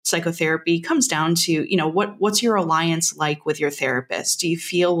psychotherapy comes down to, what's your alliance like with your therapist? Do you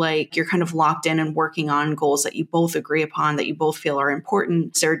feel like you're kind of locked in and working on goals that you both agree upon, that you both feel are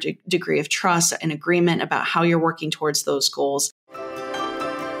important? Is there a degree of trust and agreement about how you're working towards those goals?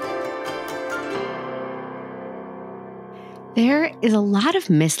 There is a lot of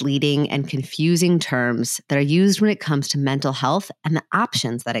misleading and confusing terms that are used when it comes to mental health and the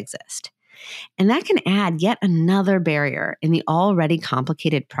options that exist. And that can add yet another barrier in the already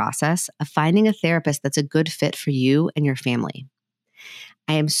complicated process of finding a therapist that's a good fit for you and your family.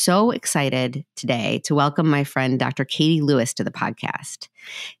 I am so excited today to welcome my friend, Dr. Katie Lewis, to the podcast.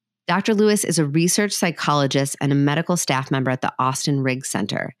 Dr. Lewis is a research psychologist and a medical staff member at the Austin Riggs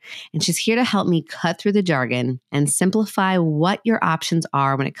Center, and she's here to help me cut through the jargon and simplify what your options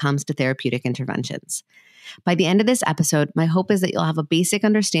are when it comes to therapeutic interventions. By the end of this episode, my hope is that you'll have a basic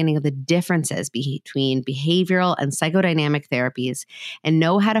understanding of the differences between behavioral and psychodynamic therapies and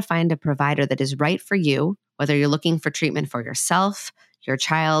know how to find a provider that is right for you, whether you're looking for treatment for yourself, your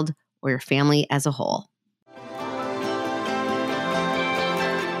child, or your family as a whole.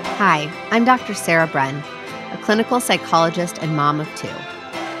 Hi, I'm Dr. Sarah Bren, a clinical psychologist and mom of two.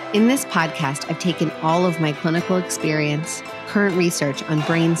 In this podcast, I've taken all of my clinical experience, current research on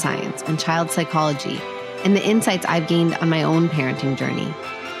brain science and child psychology, and the insights I've gained on my own parenting journey,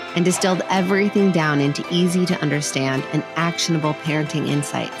 and distilled everything down into easy to understand and actionable parenting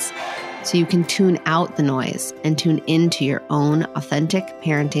insights, so you can tune out the noise and tune into your own authentic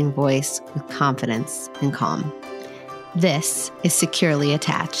parenting voice with confidence and calm. This is Securely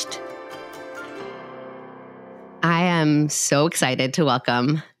Attached. I am so excited to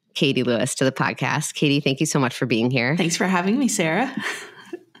welcome Katie Lewis to the podcast. Katie, thank you so much for being here. Thanks for having me, Sarah.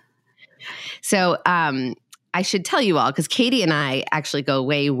 So I should tell you all, because Katie and I actually go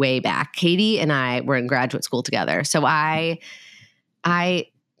way, way back. Katie and I were in graduate school together. So Katie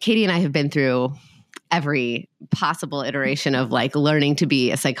and I have been through every possible iteration of like learning to be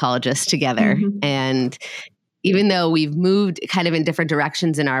a psychologist together. Mm-hmm. And even though we've moved kind of in different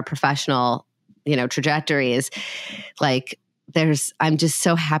directions in our professional, trajectories, like I'm just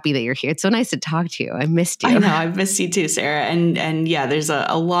so happy that you're here. It's so nice to talk to you. I missed you. I know. I've missed you too, Sarah. And yeah, there's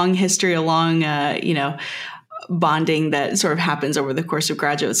a long history, a long, bonding that sort of happens over the course of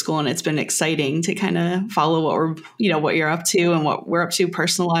graduate school. And it's been exciting to kind of follow what you're up to and what we're up to,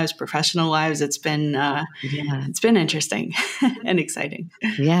 personal lives, professional lives. It's been interesting and exciting.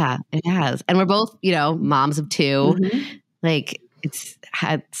 Yeah, it has. And we're both, moms of two. Mm-hmm. Like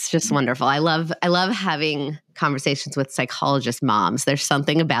it's just wonderful. I love having conversations with psychologist moms. There's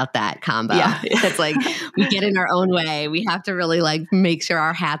something about that combo. Yeah. It's like we get in our own way. We have to really like make sure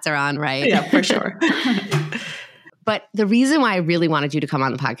our hats are on right. Yeah, for sure. But the reason why I really wanted you to come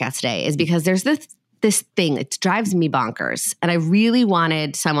on the podcast today is because there's this thing that drives me bonkers. And I really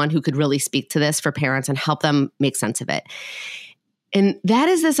wanted someone who could really speak to this for parents and help them make sense of it. And that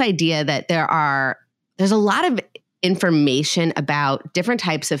is this idea that there's a lot of information about different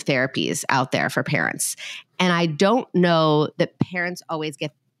types of therapies out there for parents. And I don't know that parents always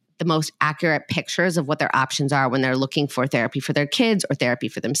get the most accurate pictures of what their options are when they're looking for therapy for their kids or therapy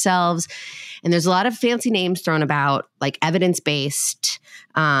for themselves. And there's a lot of fancy names thrown about, like evidence-based,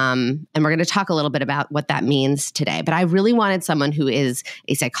 and we're going to talk a little bit about what that means today. But I really wanted someone who is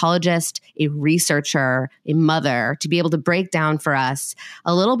a psychologist, a researcher, a mother, to be able to break down for us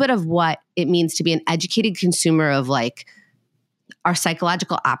a little bit of what it means to be an educated consumer of like our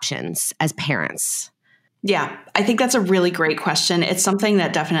psychological options as parents. Yeah, I think that's a really great question. It's something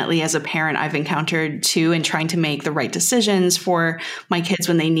that definitely as a parent I've encountered too in trying to make the right decisions for my kids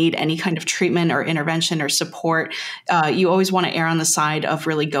when they need any kind of treatment or intervention or support. You always want to err on the side of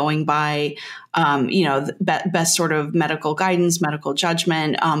really going by, the best sort of medical guidance, medical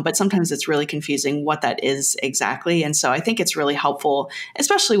judgment. But sometimes it's really confusing what that is exactly. And so I think it's really helpful,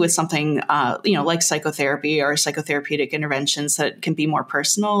 especially with something, like psychotherapy or psychotherapeutic interventions that can be more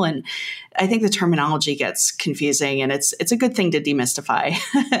personal. And I think the terminology gets confusing, and it's a good thing to demystify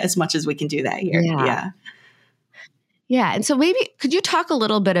as much as we can do that here. Yeah. And so maybe could you talk a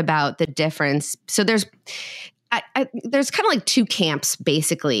little bit about the difference? So there's kind of like two camps,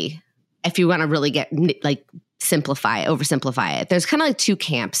 basically, if you want to really get like oversimplify it. There's kind of like two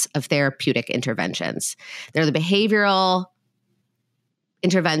camps of therapeutic interventions. There are the behavioral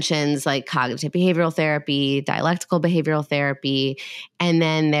interventions like cognitive behavioral therapy, dialectical behavioral therapy, and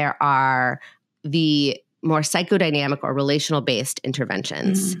then there are the more psychodynamic or relational based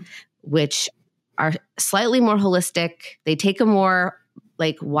interventions, which are slightly more holistic. They take a more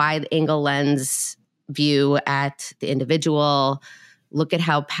like wide angle lens view at the individual, look at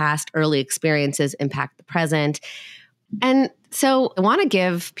how past early experiences impact the present. And so I want to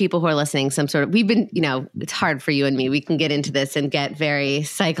give people who are listening some sort of, we've been, it's hard for you and me. We can get into this and get very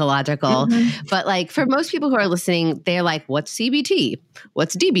psychological. But like for most people who are listening, they're like, what's CBT?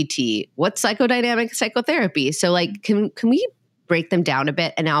 What's DBT? What's psychodynamic psychotherapy? So like, can we break them down a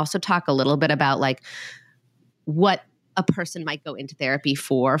bit and also talk a little bit about like what a person might go into therapy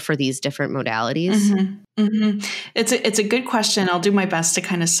for these different modalities? It's a good question. I'll do my best to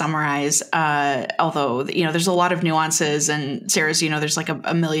kind of summarize, although, there's a lot of nuances, and Sarah's, there's like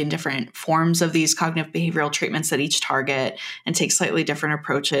a million different forms of these cognitive behavioral treatments that each target and take slightly different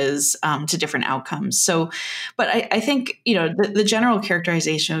approaches to different outcomes. So, but I think, the general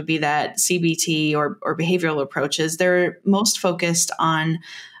characterization would be that CBT or behavioral approaches, they're most focused on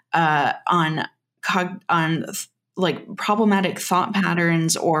like problematic thought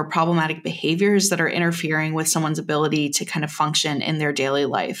patterns or problematic behaviors that are interfering with someone's ability to kind of function in their daily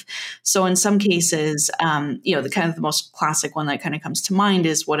life. So in some cases, the most classic one that kind of comes to mind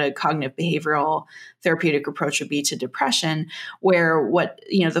is what a cognitive behavioral therapeutic approach would be to depression, where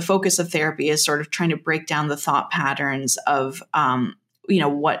the focus of therapy is sort of trying to break down the thought patterns of,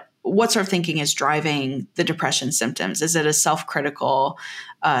 what sort of thinking is driving the depression symptoms? Is it a self-critical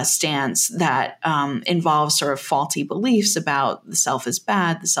stance that involves sort of faulty beliefs about the self is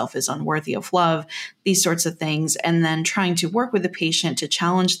bad, the self is unworthy of love, these sorts of things, and then trying to work with the patient to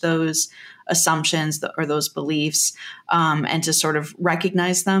challenge those assumptions or those beliefs and to sort of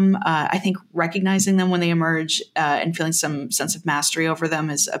recognize them. I think recognizing them when they emerge and feeling some sense of mastery over them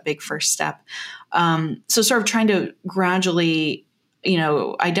is a big first step. So sort of trying to gradually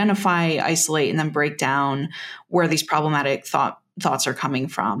identify, isolate, and then break down where these problematic thoughts are coming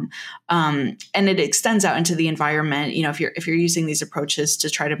from. And it extends out into the environment. If you're using these approaches to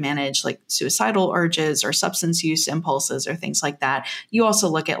try to manage like suicidal urges or substance use impulses or things like that, you also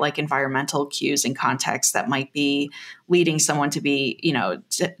look at like environmental cues and contexts that might be leading someone to be,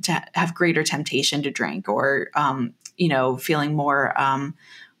 to have greater temptation to drink or, feeling more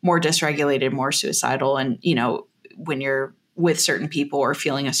dysregulated, more suicidal. And, when you're with certain people or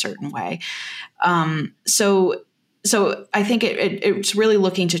feeling a certain way. So I think it's really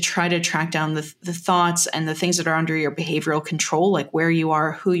looking to try to track down the thoughts and the things that are under your behavioral control, like where you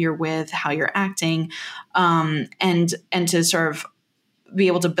are, who you're with, how you're acting, and to sort of be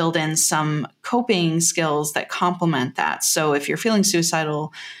able to build in some coping skills that complement that. So if you're feeling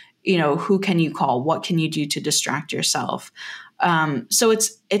suicidal, who can you call? What can you do to distract yourself? So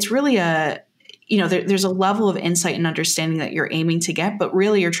it's really there's a level of insight and understanding that you're aiming to get, but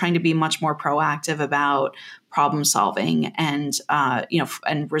really you're trying to be much more proactive about problem solving and,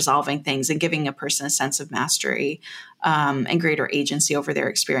 and resolving things and giving a person a sense of mastery and greater agency over their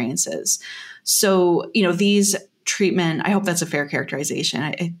experiences. So, these treatment, I hope that's a fair characterization.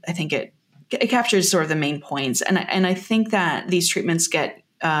 I think it captures sort of the main points. And I think that these treatments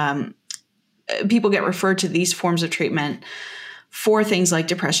people get referred to these forms of treatment for things like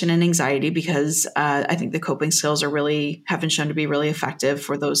depression and anxiety, because I think the coping skills have been shown to be really effective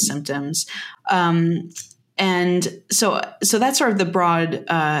for those symptoms. And so that's sort of the broad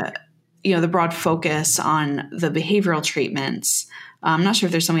focus on the behavioral treatments. I'm not sure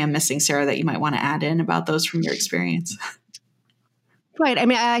if there's something I'm missing, Sarah, that you might want to add in about those from your experience. Right. I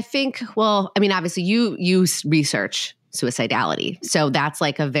mean, I think, obviously you research suicidality. So that's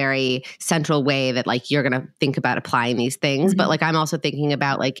like a very central way that like you're going to think about applying these things. Mm-hmm. But like I'm also thinking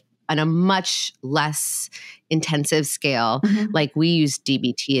about like on a much less intensive scale, like we use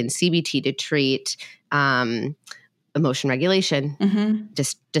DBT and CBT to treat emotion regulation,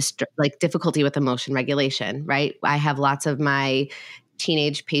 just like difficulty with emotion regulation, right? I have lots of my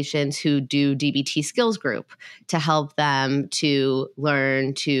teenage patients who do DBT skills group to help them to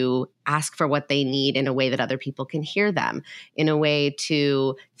learn to ask for what they need in a way that other people can hear them, in a way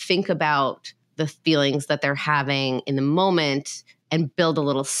to think about the feelings that they're having in the moment and build a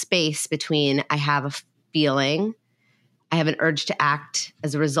little space between I have a feeling, I have an urge to act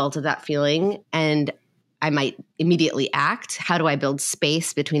as a result of that feeling, and I might immediately act. How do I build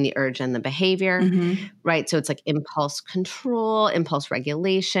space between the urge and the behavior, right? So it's like impulse control, impulse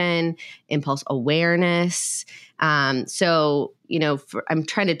regulation, impulse awareness. So, I'm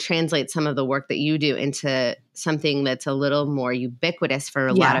trying to translate some of the work that you do into something that's a little more ubiquitous for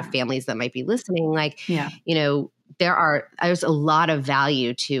a lot of families that might be listening. Like, there's a lot of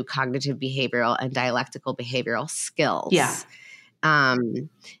value to cognitive behavioral and dialectical behavioral skills. Yeah.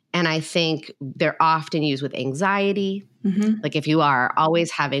 And I think they're often used with anxiety. Mm-hmm. Like if you are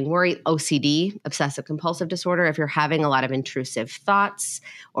always having worry, OCD, obsessive compulsive disorder, if you're having a lot of intrusive thoughts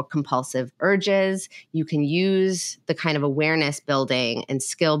or compulsive urges, you can use the kind of awareness building and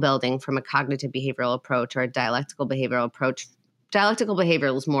skill building from a cognitive behavioral approach or a dialectical behavioral approach. Dialectical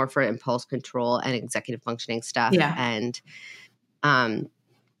behavioral is more for impulse control and executive functioning stuff and,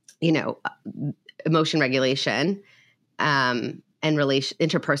 emotion regulation. And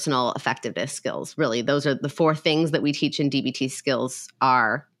interpersonal effectiveness skills. Really, those are the 4 things that we teach in DBT skills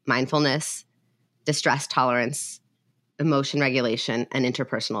are mindfulness, distress tolerance, emotion regulation, and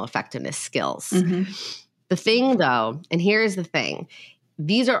interpersonal effectiveness skills. Mm-hmm. The thing though, and here's the thing,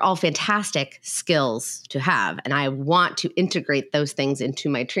 these are all fantastic skills to have, and I want to integrate those things into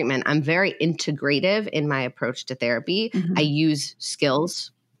my treatment. I'm very integrative in my approach to therapy. Mm-hmm. I use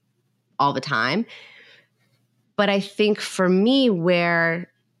skills all the time. But I think for me,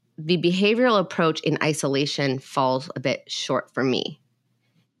 where the behavioral approach in isolation falls a bit short for me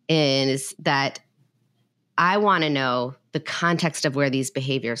is that I want to know the context of where these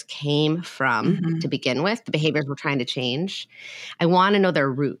behaviors came from to begin with, the behaviors we're trying to change. I want to know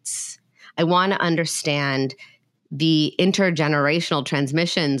their roots. I want to understand the intergenerational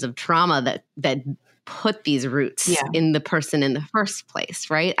transmissions of trauma that put these roots in the person in the first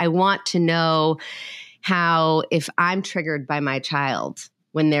place, right? I want to know how if I'm triggered by my child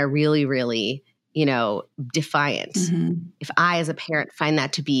when they're really, really, defiant, if I as a parent find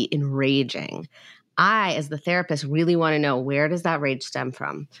that to be enraging, I as the therapist really want to know, where does that rage stem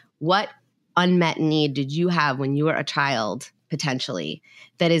from? What unmet need did you have when you were a child, potentially,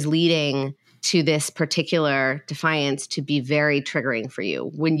 that is leading to this particular defiance to be very triggering for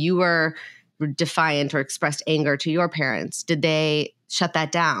you? When you were defiant or expressed anger to your parents, did they shut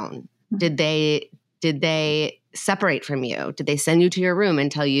that down? Did they separate from you? Did they send you to your room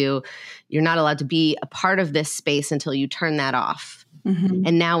and tell you you're not allowed to be a part of this space until you turn that off? Mm-hmm.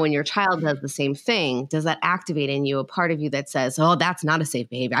 And now when your child does the same thing, does that activate in you a part of you that says, oh, that's not a safe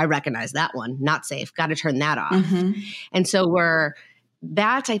behavior. I recognize that one. Not safe. Got to turn that off. Mm-hmm. And so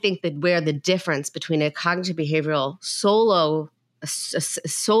that's, I think, where the difference between a cognitive behavioral solely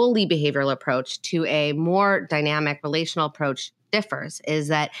behavioral approach to a more dynamic relational approach differs, is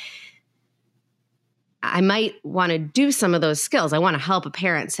that I might want to do some of those skills. I want to help a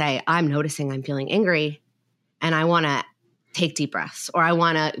parent say, I'm noticing I'm feeling angry and I want to take deep breaths, or I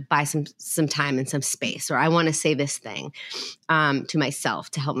want to buy some time and some space, or I want to say this thing to myself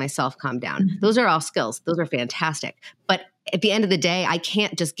to help myself calm down. Mm-hmm. Those are all skills. Those are fantastic. But at the end of the day, I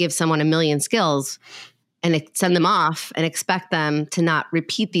can't just give someone a million skills and send them off and expect them to not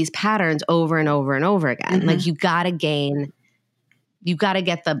repeat these patterns over and over and over again. Mm-hmm. Like you got to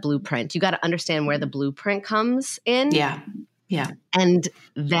get the blueprint. You got to understand where the blueprint comes in. Yeah. And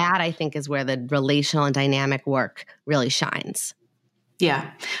that, I think, is where the relational and dynamic work really shines.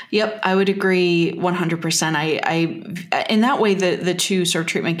 Yeah. Yep. I would agree 100%. I in that way, the 2 sort of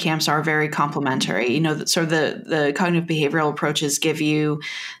treatment camps are very complementary. Sort of the cognitive behavioral approaches give you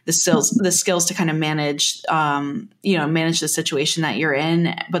the skills to kind of manage the situation that you're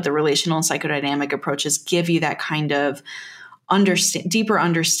in, but the relational and psychodynamic approaches give you that kind of deeper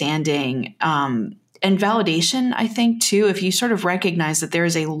understanding, and validation, I think, too, if you sort of recognize that there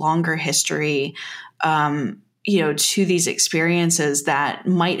is a longer history, to these experiences that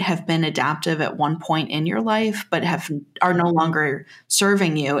might have been adaptive at one point in your life, but are no longer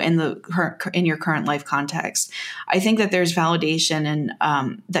serving you in your current life context. I think that there's validation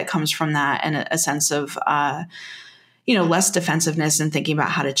and that comes from that, and a sense of less defensiveness and thinking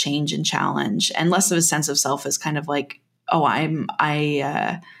about how to change and challenge, and less of a sense of self as kind of like, oh, I'm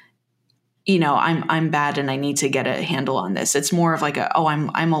bad and I need to get a handle on this. It's more of like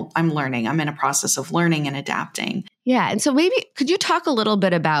I'm learning. I'm in a process of learning and adapting. Yeah. And so maybe could you talk a little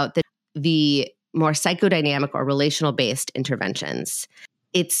bit about the more psychodynamic or relational based interventions?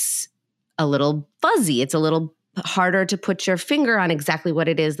 It's a little fuzzy. It's a little harder to put your finger on exactly what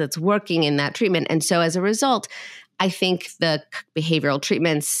it is that's working in that treatment. And so as a result, I think the behavioral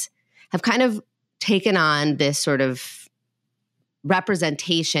treatments have kind of taken on this sort of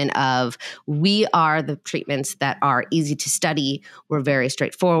representation of, we are the treatments that are easy to study. We're very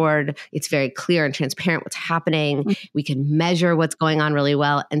straightforward. It's very clear and transparent what's happening. Mm-hmm. We can measure what's going on really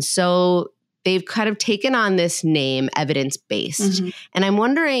well. And so they've kind of taken on this name, evidence-based. Mm-hmm. And I'm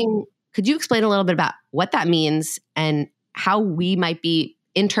wondering, could you explain a little bit about what that means and how we might be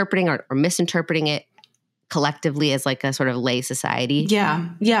interpreting or misinterpreting it collectively as like a sort of lay society?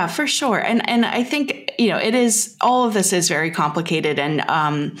 Yeah, for sure. And I think, it is, all of this is very complicated. And,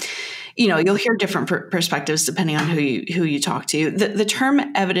 you'll hear different perspectives depending on who you talk to. The term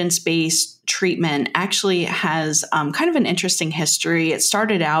evidence-based treatment actually has kind of an interesting history. It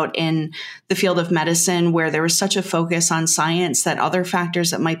started out in the field of medicine where there was such a focus on science that other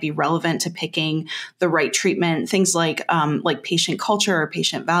factors that might be relevant to picking the right treatment, things like patient culture or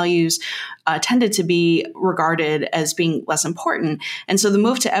patient values, tended to be regarded as being less important. And so the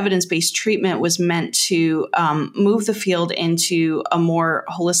move to evidence-based treatment was meant to move the field into a more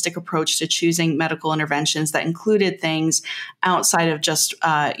holistic approach to choosing medical interventions that included things outside of just,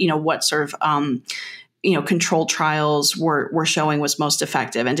 what sort of controlled trials were showing was most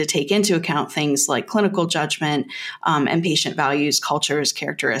effective, and to take into account things like clinical judgment and patient values, cultures,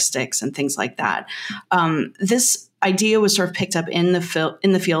 characteristics, and things like that. This idea was sort of picked up in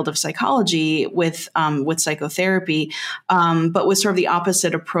the field of psychology with psychotherapy, but with sort of the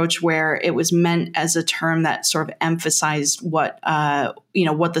opposite approach, where it was meant as a term that sort of emphasized what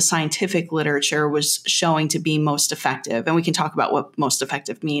the scientific literature was showing to be most effective. And we can talk about what most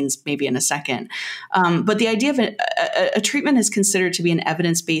effective means maybe in a second. But the idea of a treatment is considered to be an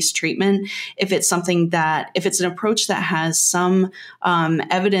evidence-based treatment if it's an approach that has some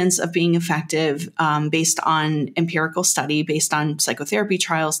evidence of being effective based on empirical study, based on psychotherapy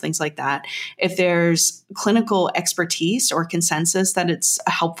trials, things like that. If there's clinical expertise or consensus that it's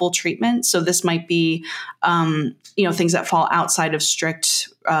a helpful treatment. So this might be, things that fall outside of strict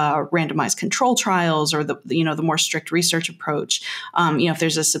randomized control trials or the more strict research approach. If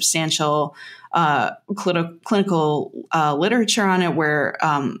there's a substantial clinical literature on it where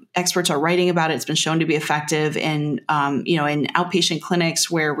experts are writing about it, it's been shown to be effective in outpatient clinics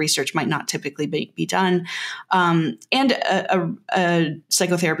where research might not typically be done. And a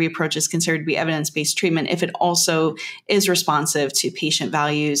psychotherapy approach is considered to be evidence-based treatment if it also is responsive to patient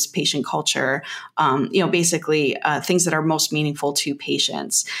values, patient culture, basically things that are most meaningful to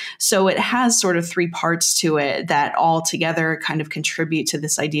patients. So it has sort of three parts to it that all together kind of contribute to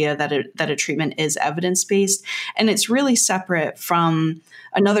this idea that a treatment is evidence-based. And it's really separate from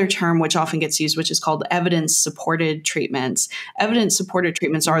another term which often gets used, which is called evidence-supported treatments. Evidence-supported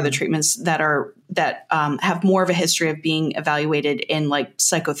treatments are the treatments that have more of a history of being evaluated in like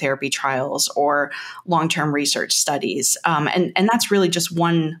psychotherapy trials or long-term research studies. And that's really just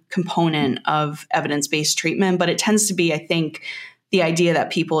one component of evidence-based treatment, but it tends to be, I think, the idea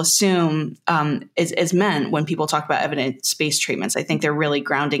that people assume is meant when people talk about evidence-based treatments. I think they're really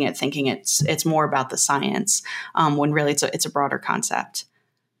grounding it, thinking it's more about the science, when really it's a broader concept.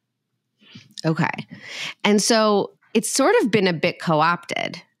 Okay. And so it's sort of been a bit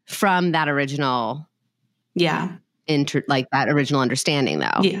co-opted from that original that original understanding,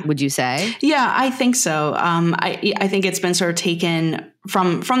 though. Yeah. Would you say? Yeah, I think so. I think it's been sort of taken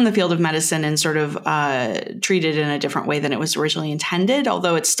from the field of medicine and sort of treated in a different way than it was originally intended,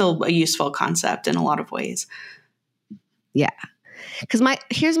 although it's still a useful concept in a lot of ways. Yeah. Because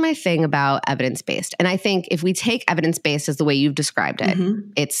here's my thing about evidence-based. And I think if we take evidence-based as the way you've described it,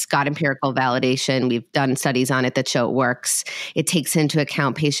 it's got empirical validation. We've done studies on it that show it works. It takes into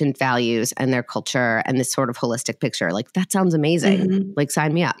account patient values and their culture and this sort of holistic picture. Like, that sounds amazing. Like,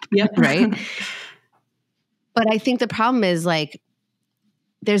 sign me up. Yep. Right? But I think the problem is, like,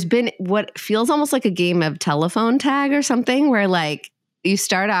 there's been what feels almost like a game of telephone tag or something where, like, you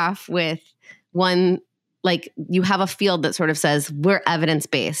start off with one, like, you have a field that sort of says we're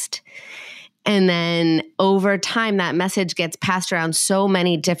evidence-based. And then over time, that message gets passed around so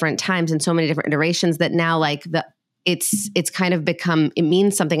many different times and so many different iterations that now, like, it's kind of become, it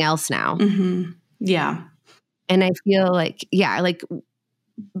means something else now. Yeah. And I feel like,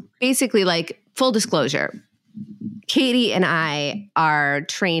 basically, like, full disclosure, Katie and I are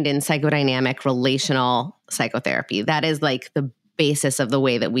trained in psychodynamic relational psychotherapy. That is like the basis of the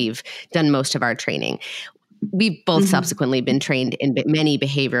way that we've done most of our training. We've both subsequently been trained in many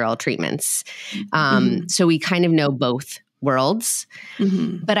behavioral treatments. So we kind of know both worlds.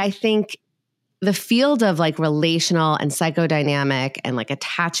 But I think the field of like relational and psychodynamic and like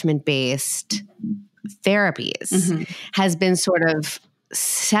attachment-based therapies has been sort of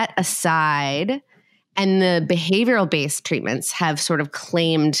set aside, and the behavioral-based treatments have sort of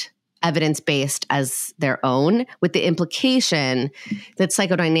claimed evidence-based as their own, with the implication that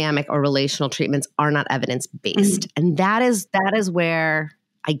psychodynamic or relational treatments are not evidence-based. And that is where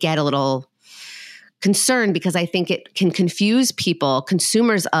I get a little concerned, because I think it can confuse people,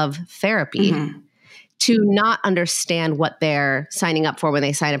 consumers of therapy, to not understand what they're signing up for when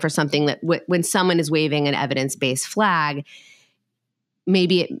they sign up for something that when someone is waving an evidence-based flag,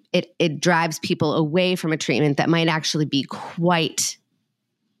 maybe it drives people away from a treatment that might actually be quite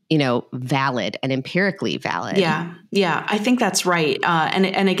valid and empirically valid. Yeah. I think that's right.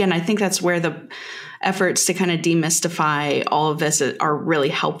 And again, I think that's where the efforts to kind of demystify all of this are really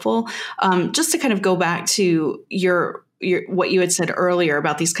helpful. Just to kind of go back to your what you had said earlier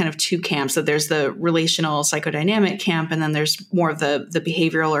about these kind of two camps, that there's the relational psychodynamic camp, and then there's more of the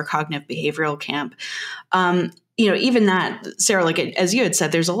behavioral or cognitive behavioral camp. Even that, Sarah, like as you had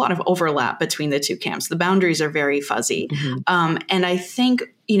said, there's a lot of overlap between the two camps. The boundaries are very fuzzy. Mm-hmm. And I think,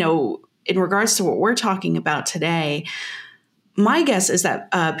 in regards to what we're talking about today, my guess is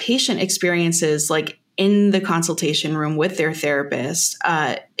that patient experiences like in the consultation room with their therapist,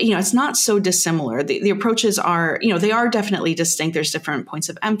 it's not so dissimilar. The approaches are, they are definitely distinct. There's different points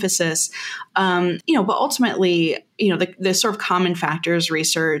of emphasis, but ultimately, the sort of common factors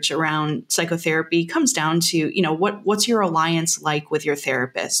research around psychotherapy comes down to, what's your alliance like with your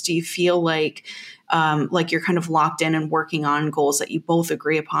therapist? Do you feel like you're kind of locked in and working on goals that you both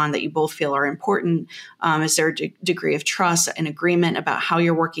agree upon, that you both feel are important? Is there a degree of trust and agreement about how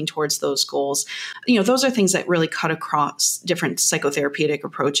you're working towards those goals? Those are things that really cut across different psychotherapeutic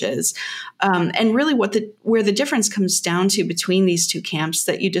approaches. And really where the difference comes down to between these two camps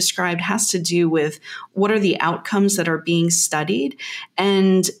that you described has to do with what are the outcomes that are being studied.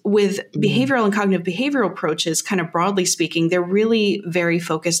 And with behavioral and cognitive behavioral approaches, kind of broadly speaking, they're really very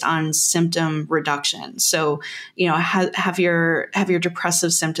focused on symptom reduction. So, have your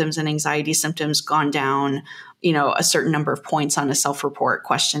depressive symptoms and anxiety symptoms gone down, a certain number of points on a self-report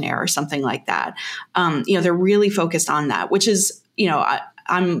questionnaire or something like that? They're really focused on that, which is,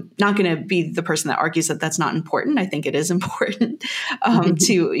 I'm not going to be the person that argues that that's not important. I think it is important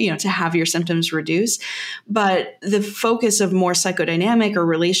to have your symptoms reduce. But the focus of more psychodynamic or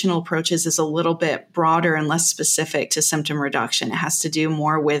relational approaches is a little bit broader and less specific to symptom reduction. It has to do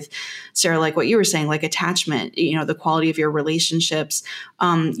more with, Sarah, like what you were saying, like attachment, the quality of your relationships,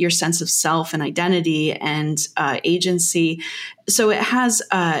 your sense of self and identity and agency. So it has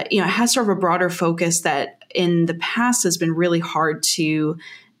sort of a broader focus that in the past has been really hard to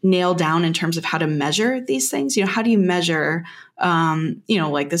nail down in terms of how to measure these things. How do you measure,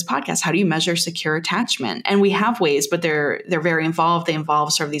 like this podcast, how do you measure secure attachment? And we have ways, but they're very involved. They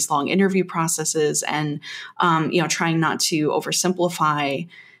involve sort of these long interview processes and, trying not to oversimplify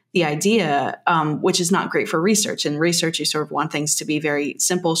the idea, which is not great for research. In research, you sort of want things to be very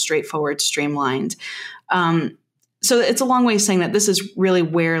simple, straightforward, streamlined. So it's a long way of saying that this is really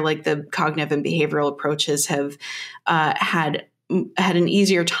where like the cognitive and behavioral approaches have had an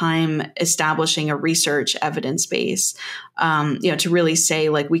easier time establishing a research evidence base, to really say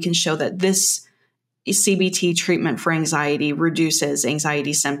like we can show that this CBT treatment for anxiety reduces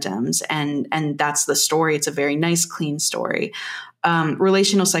anxiety symptoms, and that's the story. It's a very nice, clean story.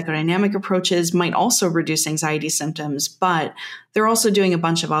 Relational psychodynamic approaches might also reduce anxiety symptoms, but they're also doing a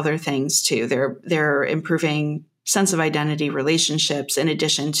bunch of other things too. They're improving sense of identity, relationships, in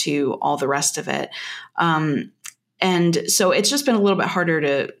addition to all the rest of it. And so it's just been a little bit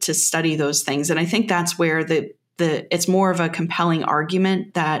harder to study those things. And I think that's where it's more of a compelling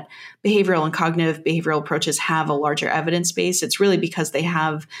argument that behavioral and cognitive behavioral approaches have a larger evidence base. It's really because they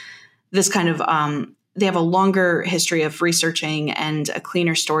have this kind of, they have a longer history of researching and a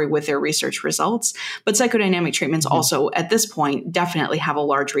cleaner story with their research results. But psychodynamic treatments also, at this point, definitely have a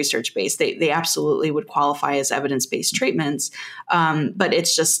large research base. They absolutely would qualify as evidence-based treatments, but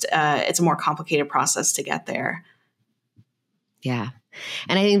it's just, it's a more complicated process to get there. Yeah.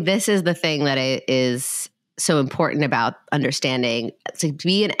 And I think this is the thing that is so important about understanding, to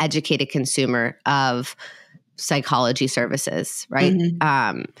be an educated consumer of psychology services, right?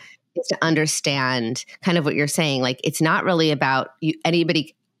 Mm-hmm. Is to understand kind of what you're saying. Like, it's not really about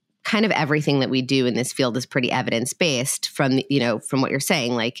anybody, kind of everything that we do in this field is pretty evidence-based from what you're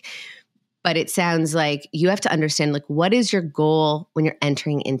saying. Like, but it sounds like you have to understand, like, what is your goal when you're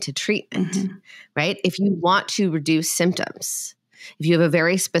entering into treatment, mm-hmm. right? If you want to reduce symptoms, if you have a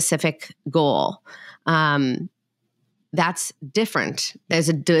very specific goal, that's different. There's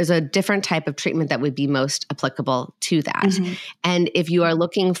a different type of treatment that would be most applicable to that. Mm-hmm. And if you are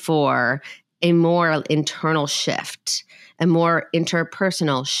looking for a more internal shift, a more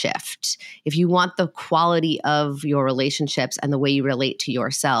interpersonal shift, if you want the quality of your relationships and the way you relate to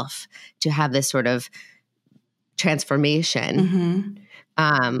yourself to have this sort of transformation, mm-hmm.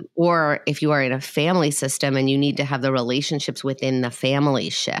 Or if you are in a family system and you need to have the relationships within the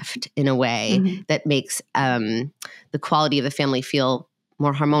family shift in a way mm-hmm. that makes the quality of the family feel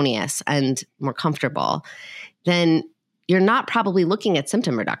more harmonious and more comfortable, then you're not probably looking at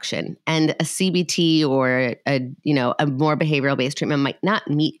symptom reduction, and a CBT or a more behavioral based treatment might not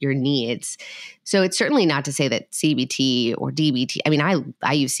meet your needs. So it's certainly not to say that CBT or DBT, I mean,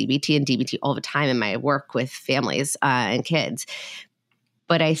 I use CBT and DBT all the time in my work with families and kids,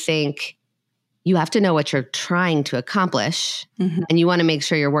 but I think you have to know what you're trying to accomplish, and you want to make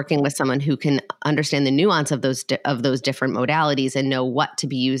sure you're working with someone who can understand the nuance of those different modalities and know what to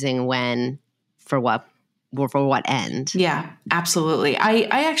be using when, for what end. Yeah, absolutely. I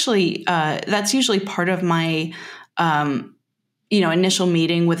actually, that's usually part of my, initial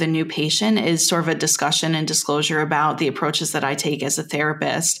meeting with a new patient is sort of a discussion and disclosure about the approaches that I take as a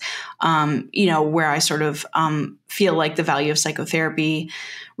therapist, where I sort of feel like the value of psychotherapy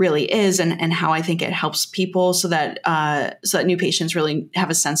really is and how I think it helps people so that new patients really have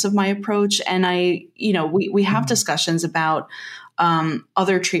a sense of my approach. And we have discussions about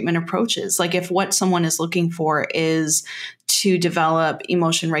other treatment approaches. Like if what someone is looking for is to develop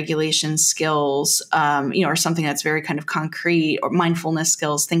emotion regulation skills, or something that's very kind of concrete, or mindfulness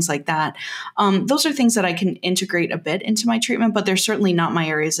skills, things like that. Those are things that I can integrate a bit into my treatment, but they're certainly not my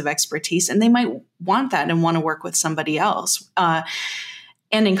areas of expertise. And they might want that and want to work with somebody else.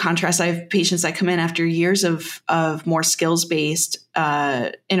 And in contrast, I have patients that come in after years of more skills-based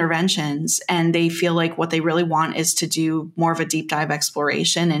interventions, and they feel like what they really want is to do more of a deep dive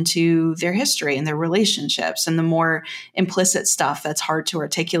exploration into their history and their relationships and the more implicit stuff that's hard to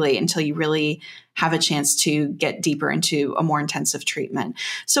articulate until you really have a chance to get deeper into a more intensive treatment.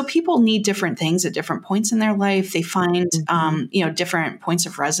 So people need different things at different points in their life. They find, different points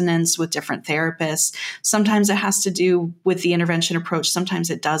of resonance with different therapists. Sometimes it has to do with the intervention approach. Sometimes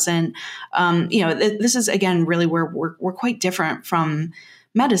it doesn't. This is, again, really where we're quite different from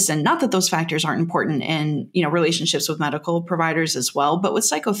medicine. Not that those factors aren't important in, relationships with medical providers as well, but with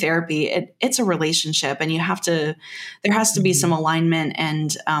psychotherapy, it's a relationship, and there has to be some alignment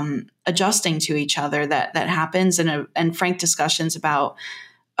and adjusting to each other that happens, and frank discussions about,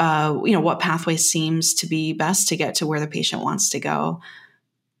 what pathway seems to be best to get to where the patient wants to go.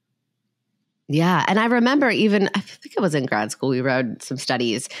 Yeah. And I remember I think it was in grad school, we wrote some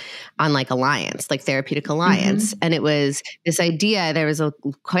studies on like therapeutic alliance. And it was this idea, there was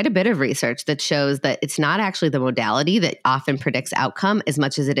quite a bit of research that shows that it's not actually the modality that often predicts outcome as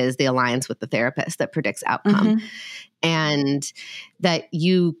much as it is the alliance with the therapist that predicts outcome. And that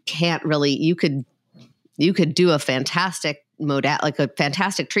you can't really, you could do a fantastic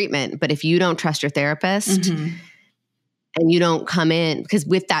fantastic treatment, but if you don't trust your therapist, and you don't come in, because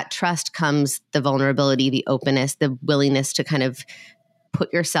with that trust comes the vulnerability, the openness, the willingness to kind of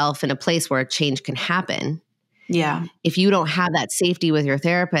put yourself in a place where a change can happen. Yeah. If you don't have that safety with your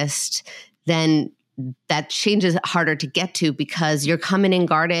therapist, then that change is harder to get to because you're coming in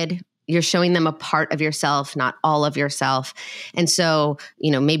guarded. You're showing them a part of yourself, not all of yourself. And so,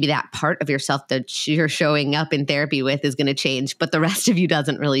 maybe that part of yourself that you're showing up in therapy with is going to change, but the rest of you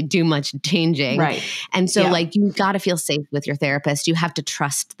doesn't really do much changing. Right. And so you've got to feel safe with your therapist. You have to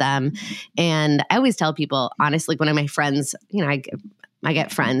trust them. And I always tell people, honestly, one of my friends, I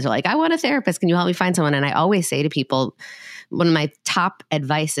get friends who are like, I want a therapist. Can you help me find someone? And I always say to people, one of my top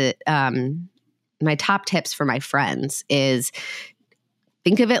advice, my top tips for my friends is,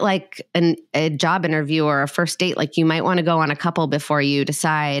 think of it like a job interview or a first date. Like you might want to go on a couple before you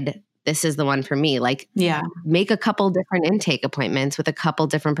decide this is the one for me. Make a couple different intake appointments with a couple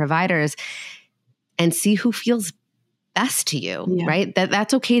different providers and see who feels best to you, right?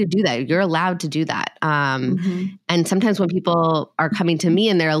 That's okay to do that. You're allowed to do that. And sometimes when people are coming to me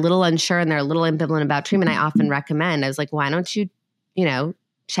and they're a little unsure and they're a little ambivalent about treatment, I often recommend, I was like, why don't you,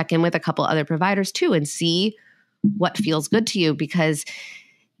 check in with a couple other providers too and see what feels good to you, because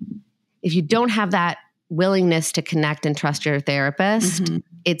if you don't have that willingness to connect and trust your therapist,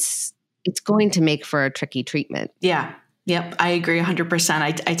 it's going to make for a tricky treatment. Yeah. Yep. I agree 100%.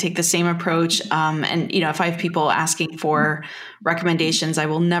 I take the same approach. And if I have people asking for recommendations, I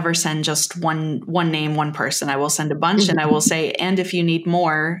will never send just one name, one person. I will send a bunch and I will say, and if you need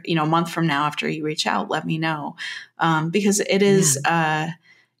more, a month from now after you reach out, let me know. Because it is,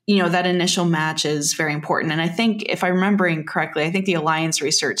 that initial match is very important. And I think if I'm remembering correctly, I think the alliance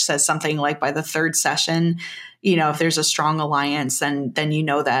research says something like by the third session, if there's a strong alliance, then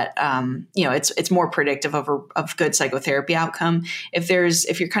that, it's more predictive of good psychotherapy outcome. If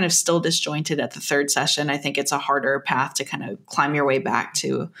you're kind of still disjointed at the third session, I think it's a harder path to kind of climb your way back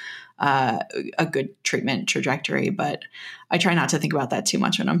to a good treatment trajectory. But I try not to think about that too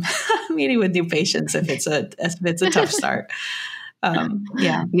much when I'm meeting with new patients if it's a tough start.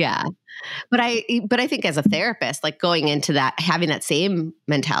 Yeah. But I think as a therapist, like going into that, having that same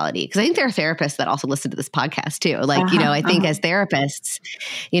mentality, because I think there are therapists that also listen to this podcast too. Like, I think as therapists,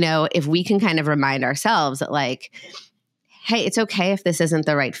 if we can kind of remind ourselves that like, hey, it's okay if this isn't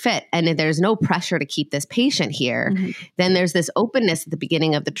the right fit. And if there's no pressure to keep this patient here, then there's this openness at the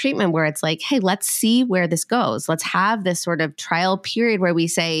beginning of the treatment where it's like, hey, let's see where this goes. Let's have this sort of trial period where we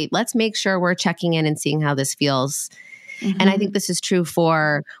say, let's make sure we're checking in and seeing how this feels. And I think this is true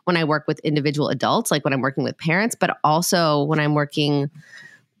for when I work with individual adults, like when I'm working with parents, but also when I'm working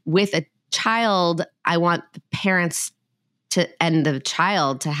with a child, I want the parents and the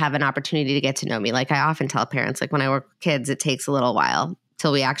child to have an opportunity to get to know me. Like I often tell parents, like when I work with kids, it takes a little while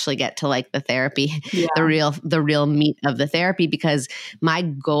till we actually get to like the therapy, the real meat of the therapy, because my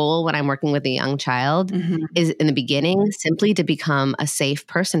goal when I'm working with a young child is in the beginning simply to become a safe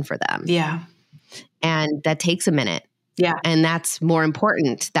person for them. Yeah. And that takes a minute. Yeah. And that's more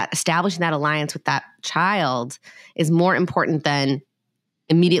important. That establishing that alliance with that child is more important than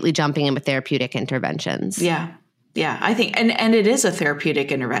immediately jumping in with therapeutic interventions. Yeah. Yeah, I think, and it is a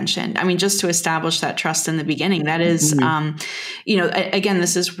therapeutic intervention. I mean, just to establish that trust in the beginning, that is, again,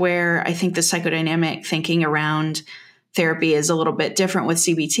 this is where I think the psychodynamic thinking around therapy is a little bit different with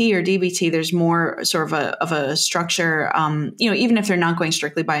CBT or DBT. There's more sort of a structure, even if they're not going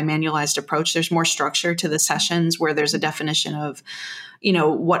strictly by a manualized approach, there's more structure to the sessions where there's a definition of,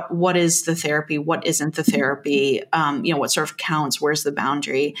 what is the therapy? What isn't the therapy? What sort of counts? Where's the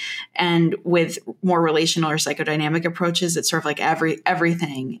boundary? And with more relational or psychodynamic approaches, it's sort of like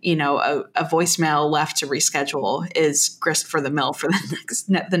everything, a voicemail left to reschedule is grist for the mill for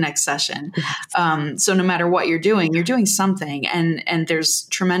the next session. So no matter what you're doing something, and there's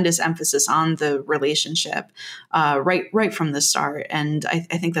tremendous emphasis on the relationship right from the start. And I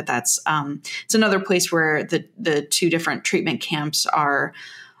think that's it's another place where the two different treatment camps are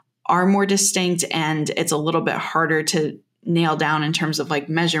more distinct, and it's a little bit harder to nail down in terms of like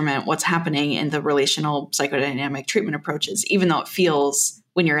measurement what's happening in the relational psychodynamic treatment approaches, even though it feels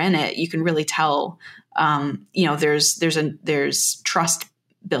when you're in it, you can really tell, there's trust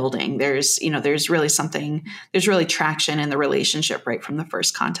building. There's really traction in the relationship right from the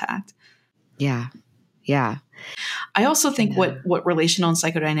first contact. Yeah. Yeah. I also think what relational and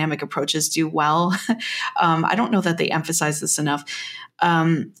psychodynamic approaches do well, I don't know that they emphasize this enough.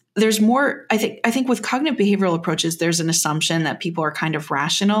 There's more, I think with cognitive behavioral approaches, there's an assumption that people are kind of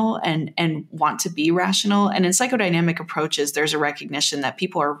rational and want to be rational. And in psychodynamic approaches, there's a recognition that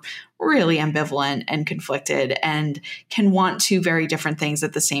people are really ambivalent and conflicted and can want two very different things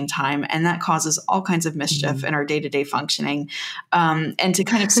at the same time. And that causes all kinds of mischief in our day-to-day functioning. And to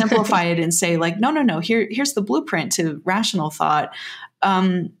kind of simplify it and say like, no, here's the blueprint to rational thought.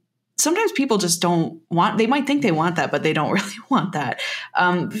 Sometimes people just they might think they want that, but they don't really want that.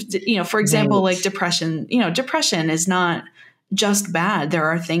 For example, like depression, depression is not just bad. There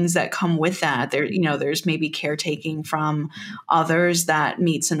are things that come with that. There's maybe caretaking from others that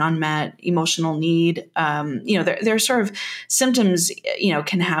meets an unmet emotional need. There are sort of symptoms,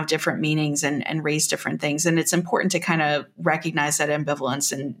 can have different meanings and raise different things. And it's important to kind of recognize that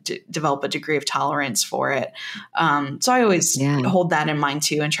ambivalence and develop a degree of tolerance for it. So I always hold that in mind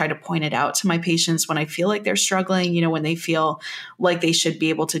too, and try to point it out to my patients when I feel like they're struggling, when they feel like they should be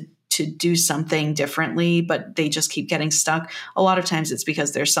able to do something differently, but they just keep getting stuck. A lot of times it's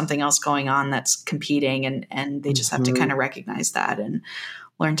because there's something else going on that's competing, and they just have to kind of recognize that and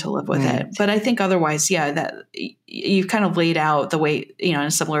learn to live with it. But I think otherwise, that you've kind of laid out the way, in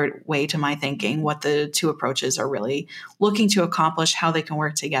a similar way to my thinking, what the two approaches are really looking to accomplish, how they can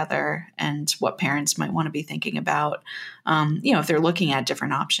work together, and what parents might want to be thinking about, if they're looking at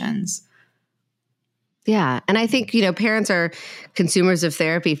different options. Yeah. And I think, parents are consumers of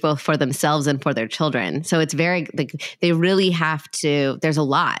therapy both for themselves and for their children. So it's very, like, they really have to, there's a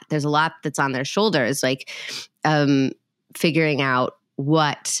lot that's on their shoulders, like figuring out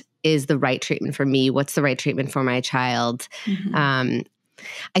what is the right treatment for me, what's the right treatment for my child. I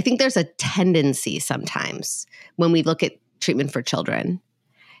think there's a tendency sometimes when we look at treatment for children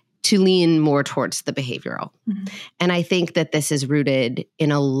to lean more towards the behavioral. And I think that this is rooted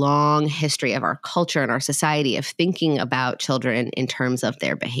in a long history of our culture and our society of thinking about children in terms of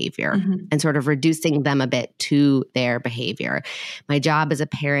their behavior and sort of reducing them a bit to their behavior. My job as a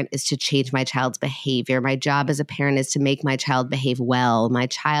parent is to change my child's behavior. My job as a parent is to make my child behave well. My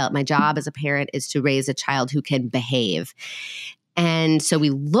job as a parent is to raise a child who can behave. And so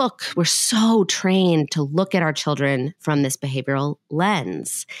we're so trained to look at our children from this behavioral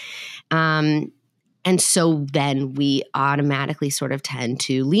lens. And so then we automatically sort of tend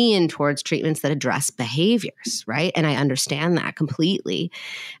to lean towards treatments that address behaviors, right? And I understand that completely.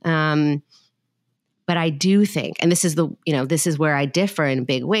 But I do think, and this is this is where I differ in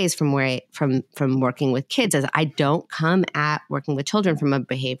big ways from from working with kids, as I don't come at working with children from a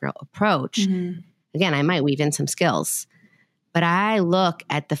behavioral approach. Mm-hmm. Again, I might weave in some skills, but I look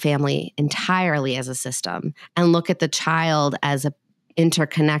at the family entirely as a system and look at the child as a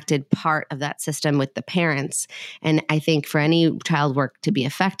interconnected part of that system with the parents. And I think for any child work to be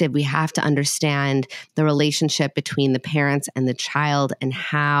effective, we have to understand the relationship between the parents and the child, and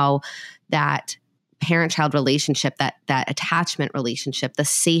how that parent-child relationship, that attachment relationship, the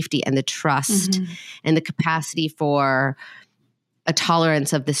safety and the trust, mm-hmm. and the capacity for a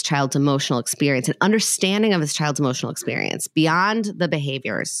tolerance of this child's emotional experience, an understanding of this child's emotional experience beyond the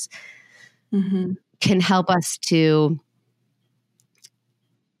behaviors, mm-hmm. can help us to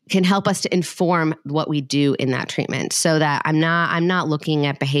inform what we do in that treatment, so that I'm not looking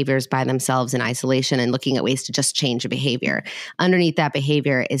at behaviors by themselves in isolation and looking at ways to just change a behavior. Underneath that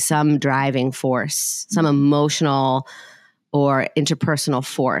behavior is some driving force, some emotional or interpersonal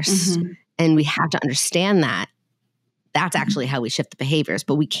force. Mm-hmm. And we have to understand that. That's actually how we shift the behaviors,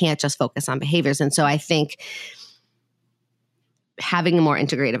 but we can't just focus on behaviors. And so I think having a more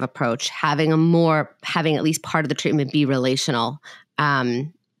integrative approach, having at least part of the treatment be relational, mm-hmm.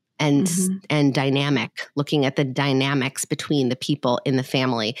 and dynamic, looking at the dynamics between the people in the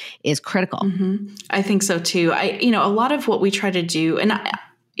family is critical. Mm-hmm. I think so too. A lot of what we try to do, and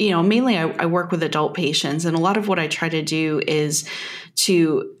mainly I work with adult patients, and a lot of what I try to do is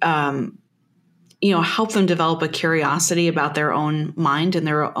to, help them develop a curiosity about their own mind and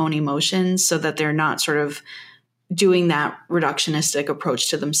their own emotions, so that they're not sort of doing that reductionistic approach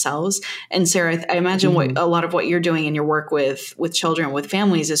to themselves. And Sarah, I imagine mm-hmm. a lot of what you're doing in your work with children, with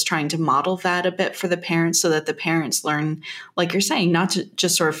families, is trying to model that a bit for the parents, so that the parents learn, like you're saying, not to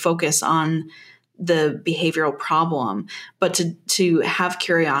just sort of focus on the behavioral problem, but to have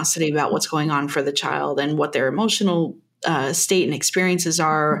curiosity about what's going on for the child and what their emotional state and experiences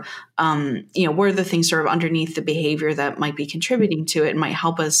are. What are the things sort of underneath the behavior that might be contributing to it and might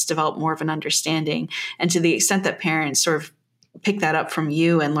help us develop more of an understanding. And to the extent that parents sort of pick that up from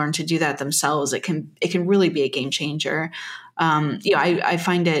you and learn to do that themselves, it can really be a game changer. I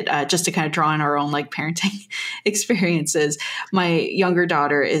find it, just to kind of draw on our own parenting experiences. My younger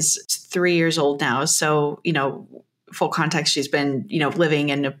daughter is 3 years old now. So, full context, she's been, living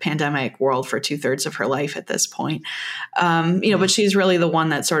in a pandemic world for 2/3 of her life at this point. But she's really the one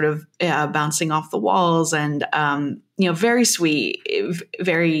that's sort of bouncing off the walls and, very sweet,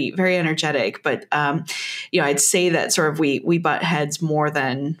 very, very energetic. But, I'd say that sort of we butt heads more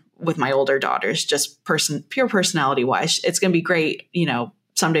than with my older daughters, just pure personality wise. It's going to be great,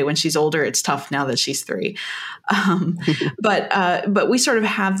 someday when she's older. It's tough now that she's 3. But we sort of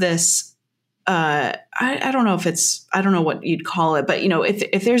have this, I don't know what you'd call it, but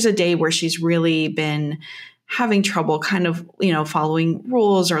if there's a day where she's really been having trouble kind of, following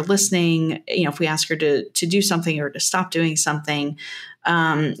rules or listening, if we ask her to do something or to stop doing something,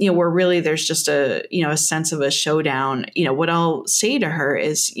 where really there's just a sense of a showdown, what I'll say to her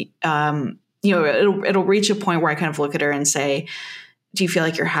is, it'll reach a point where I kind of look at her and say, do you feel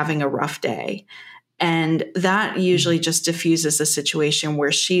like you're having a rough day? And that usually just diffuses the situation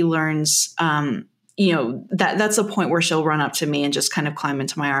where she learns, that's a point where she'll run up to me and just kind of climb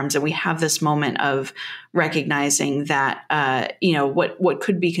into my arms. And we have this moment of recognizing that, what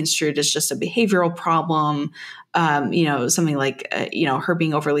could be construed as just a behavioral problem, something like, her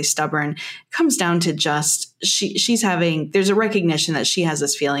being overly stubborn, comes down to just there's a recognition that she has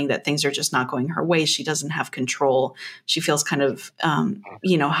this feeling that things are just not going her way. She doesn't have control. She feels kind of,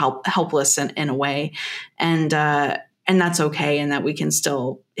 helpless in a way. And that's okay. And that we can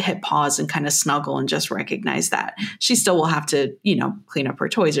still hit pause and kind of snuggle and just recognize that she still will have to, clean up her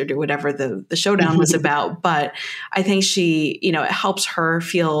toys or do whatever the showdown was about. But I think she, it helps her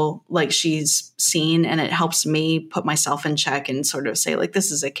feel like she's seen, and it helps me put myself in check and sort of say,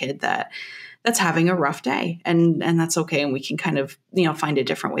 this is a kid that's having a rough day, and that's okay. And we can kind of, find a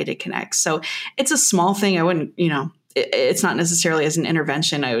different way to connect. So it's a small thing. I wouldn't, it's not necessarily as an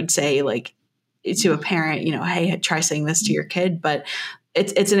intervention, I would say, to a parent, hey, try saying this to your kid, but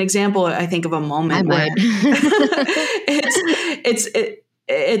it's an example, I think, of a moment where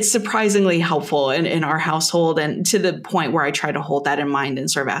it's surprisingly helpful in our household, and to the point where I try to hold that in mind and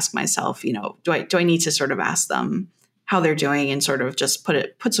sort of ask myself, do I need to sort of ask them how they're doing and sort of just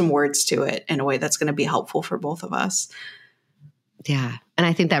put some words to it in a way that's going to be helpful for both of us. Yeah. And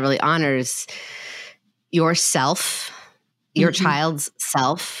I think that really honors yourself, your mm-hmm. child's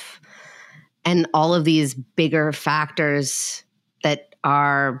self, and all of these bigger factors that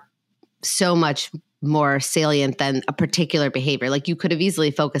are so much more salient than a particular behavior. Like you could have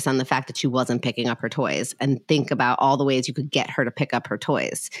easily focused on the fact that she wasn't picking up her toys and think about all the ways you could get her to pick up her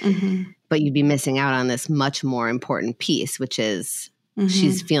toys. But you'd be missing out on this much more important piece, which is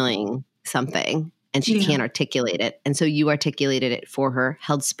she's feeling something and she can't articulate it. And so you articulated it for her,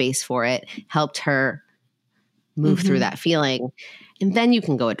 held space for it, helped her move through that feeling. And then you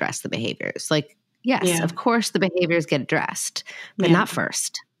can go address the behaviors. Like, yes, of course the behaviors get addressed, but not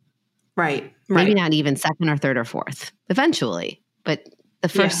first. Right. Maybe not even second or third or fourth eventually, but the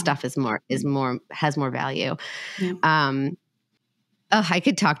first stuff has more value. I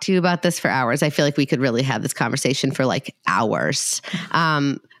could talk to you about this for hours. I feel like we could really have this conversation for like hours.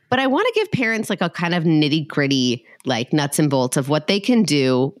 But I want to give parents like a kind of nitty gritty, like nuts and bolts of what they can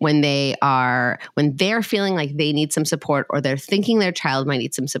do when they're feeling like they need some support or they're thinking their child might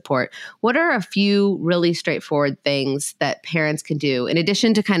need some support. What are a few really straightforward things that parents can do in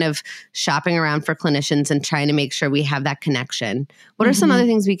addition to kind of shopping around for clinicians and trying to make sure we have that connection? What are some other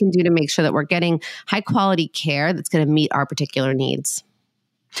things we can do to make sure that we're getting high quality care that's going to meet our particular needs?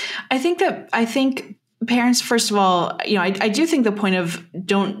 I think parents, first of all, I do think the point of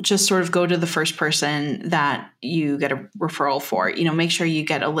don't just sort of go to the first person that you get a referral for. Make sure you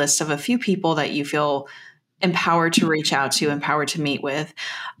get a list of a few people that you feel empowered to reach out to, empowered to meet with,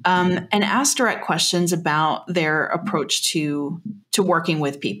 and ask direct questions about their approach to working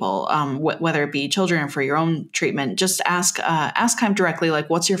with people, whether it be children or for your own treatment. Just ask kind of directly, like,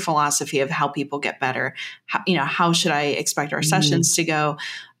 what's your philosophy of how people get better? How should I expect our sessions to go?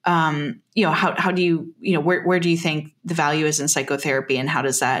 How do you, where do you think the value is in psychotherapy, and how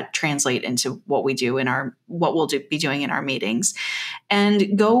does that translate into what we do what we'll be doing in our meetings?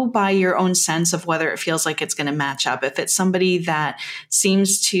 And go by your own sense of whether it feels like it's going to match up. If it's somebody that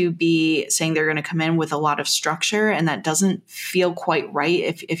seems to be saying they're going to come in with a lot of structure and that doesn't feel quite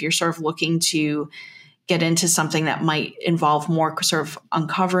right, if you're sort of looking to get into something that might involve more sort of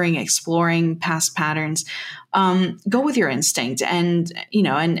uncovering, exploring past patterns, go with your instinct and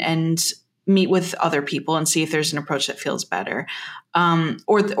meet with other people and see if there's an approach that feels better.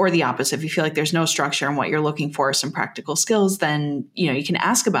 Or the opposite. If you feel like there's no structure and what you're looking for are some practical skills, then, you can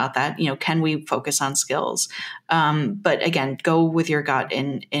ask about that. Can we focus on skills? But again, go with your gut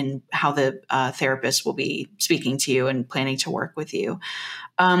in how the therapist will be speaking to you and planning to work with you.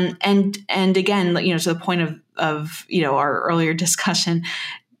 And again, to the point of our earlier discussion,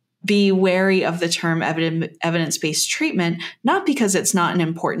 be wary of the term evidence-based treatment, not because it's not an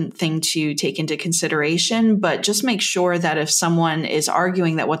important thing to take into consideration, but just make sure that if someone is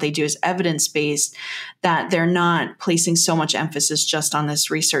arguing that what they do is evidence-based, that they're not placing so much emphasis just on this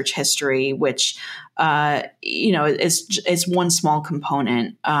research history, which is one small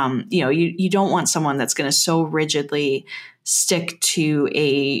component. You don't want someone that's going to so rigidly stick to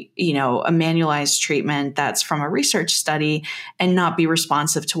a manualized treatment that's from a research study and not be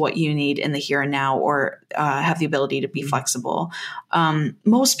responsive to what you need in the here and now, or have the ability to be flexible.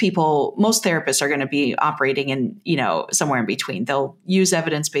 Most therapists are going to be operating in, somewhere in between. They'll use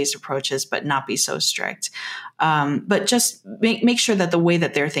evidence-based approaches, but not be so strict. But just make sure that the way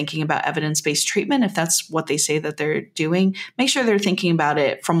that they're thinking about evidence-based treatment, if that's what they say that they're doing, make sure they're thinking about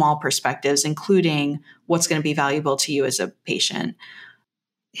it from all perspectives, including what's going to be valuable to you as a patient.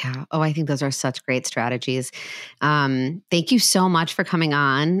 Yeah. Oh, I think those are such great strategies. Thank you so much for coming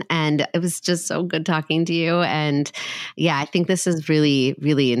on. And it was just so good talking to you. And yeah, I think this is really,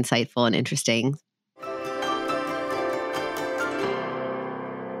 really insightful and interesting.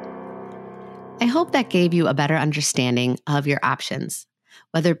 I hope that gave you a better understanding of your options.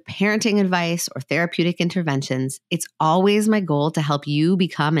 Whether parenting advice or therapeutic interventions, it's always my goal to help you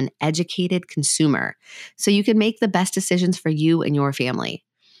become an educated consumer so you can make the best decisions for you and your family.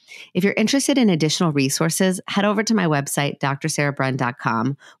 If you're interested in additional resources, head over to my website,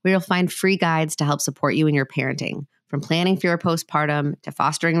 drsarahbrunn.com, where you'll find free guides to help support you in your parenting, from planning for your postpartum to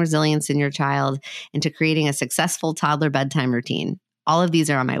fostering resilience in your child and to creating a successful toddler bedtime routine. All of these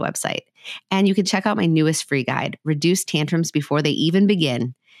are on my website. And you can check out my newest free guide, Reduce Tantrums Before They Even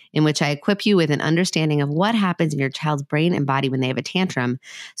Begin, in which I equip you with an understanding of what happens in your child's brain and body when they have a tantrum,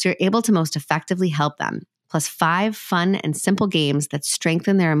 so you're able to most effectively help them, plus 5 fun and simple games that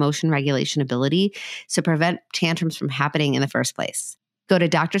strengthen their emotion regulation ability to prevent tantrums from happening in the first place. Go to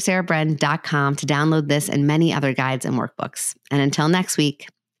drsarahbrunn.com to download this and many other guides and workbooks. And until next week,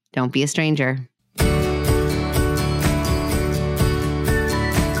 don't be a stranger.